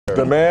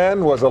The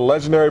man was a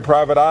legendary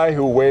private eye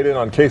who weighed in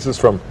on cases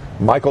from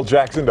Michael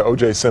Jackson to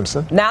O.J.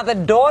 Simpson. Now the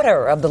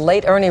daughter of the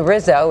late Ernie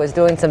Rizzo is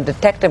doing some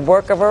detective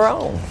work of her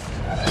own.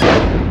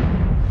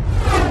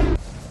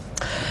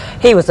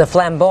 He was a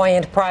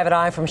flamboyant private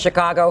eye from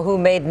Chicago who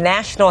made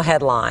national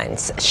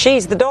headlines.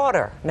 She's the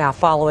daughter, now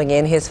following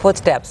in his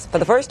footsteps. For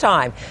the first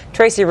time,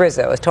 Tracy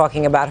Rizzo is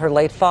talking about her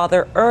late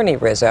father, Ernie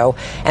Rizzo,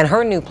 and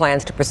her new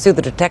plans to pursue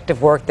the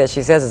detective work that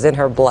she says is in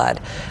her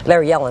blood.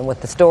 Larry Yellen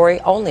with the story,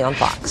 only on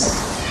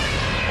Fox.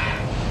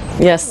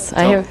 Yes,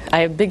 I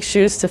have big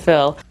shoes to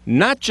fill.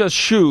 Not just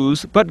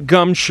shoes, but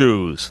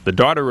gumshoes. The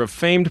daughter of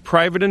famed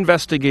private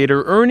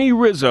investigator Ernie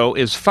Rizzo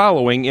is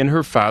following in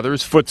her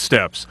father's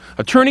footsteps.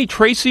 Attorney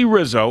Tracy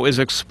Rizzo is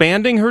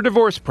expanding her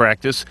divorce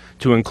practice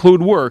to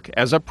include work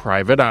as a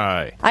private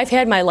eye. I've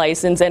had my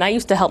license, and I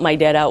used to help my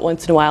dad out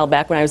once in a while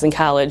back when I was in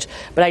college,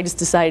 but I just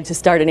decided to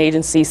start an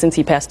agency since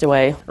he passed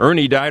away.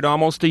 Ernie died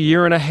almost a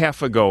year and a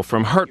half ago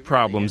from heart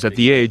problems at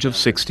the age of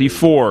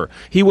 64.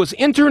 He was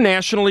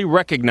internationally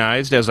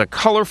recognized as a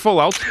colorful,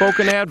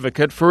 outspoken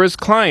advocate for his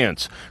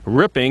clients,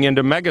 ripping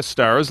into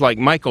megastars like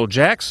Michael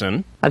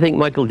Jackson. I think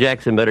Michael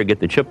Jackson better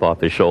get the chip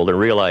off his shoulder and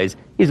realize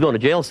he's going to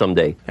jail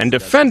someday. And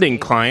defending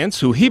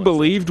clients who he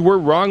believed were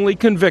wrongly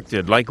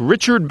convicted, like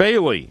Richard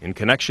Bailey, in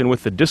connection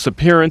with the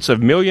disappearance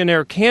of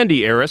millionaire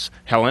candy heiress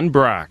Helen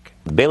Brock.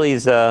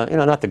 Bailey's,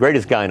 not the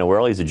greatest guy in the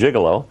world. He's a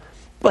gigolo.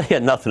 But he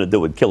had nothing to do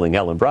with killing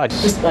Helen Brock.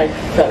 Just like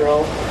federal.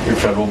 Your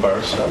federal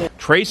bar stuff.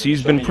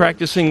 Tracy's been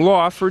practicing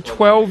law for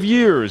 12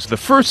 years, the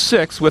first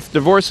 6 with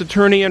divorce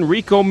attorney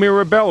Enrico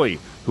Mirabelli,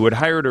 who had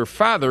hired her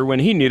father when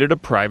he needed a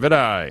private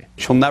eye.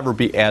 She'll never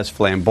be as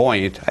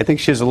flamboyant. I think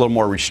she's a little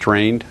more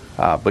restrained,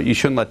 but you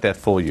shouldn't let that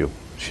fool you.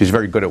 She's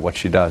very good at what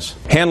she does.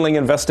 Handling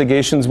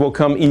investigations will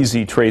come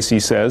easy, Tracy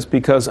says,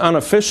 because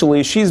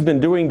unofficially she's been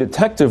doing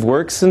detective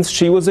work since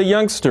she was a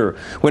youngster,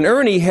 when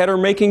Ernie had her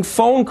making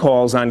phone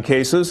calls on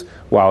cases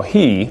while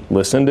he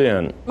listened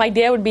in. My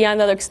dad would be on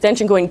the other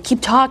extension going,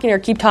 keep talking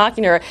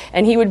to her,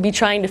 and he would be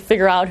trying to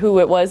figure out who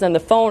it was on the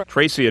phone.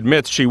 Tracy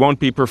admits she won't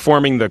be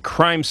performing the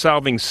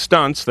crime-solving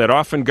stunts that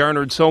often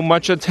garnered so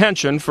much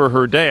attention for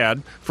her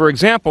dad. For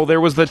example, there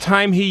was the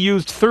time he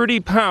used 30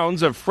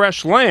 pounds of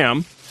fresh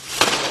lamb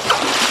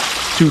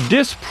to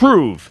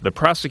disprove the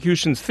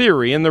prosecution's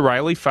theory in the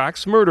Riley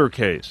Fox murder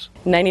case.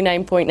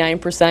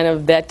 99.9%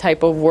 of that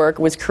type of work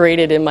was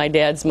created in my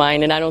dad's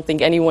mind, and I don't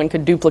think anyone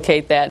could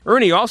duplicate that.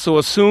 Ernie also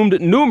assumed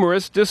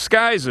numerous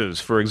disguises,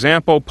 for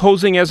example,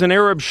 posing as an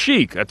Arab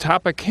sheik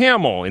atop a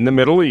camel in the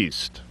Middle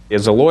East.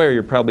 As a lawyer,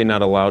 you're probably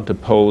not allowed to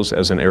pose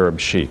as an Arab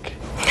sheik.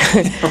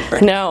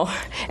 No,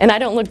 and I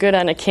don't look good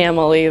on a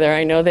camel either.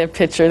 I know that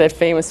picture, that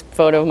famous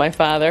photo of my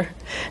father.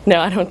 No,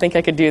 I don't think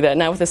I could do that,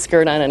 not with a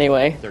skirt on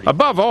anyway.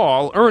 Above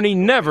all, Ernie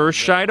never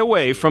shied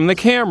away from the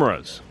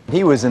cameras.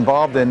 He was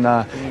involved in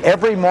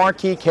every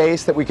marquee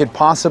case that you could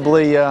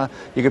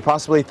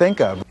possibly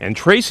think of. And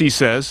Tracy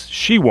says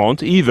she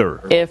won't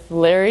either. If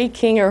Larry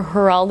King or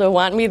Geraldo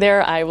want me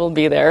there, I will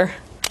be there.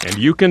 And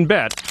you can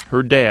bet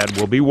her dad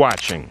will be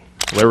watching.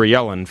 Larry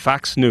Yellen,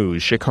 Fox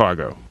News,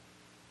 Chicago.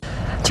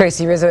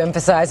 Tracy Rizzo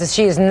emphasizes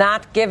she is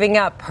not giving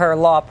up her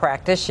law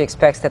practice. She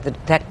expects that the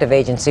detective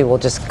agency will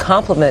just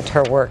complement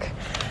her work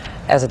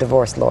as a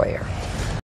divorce lawyer.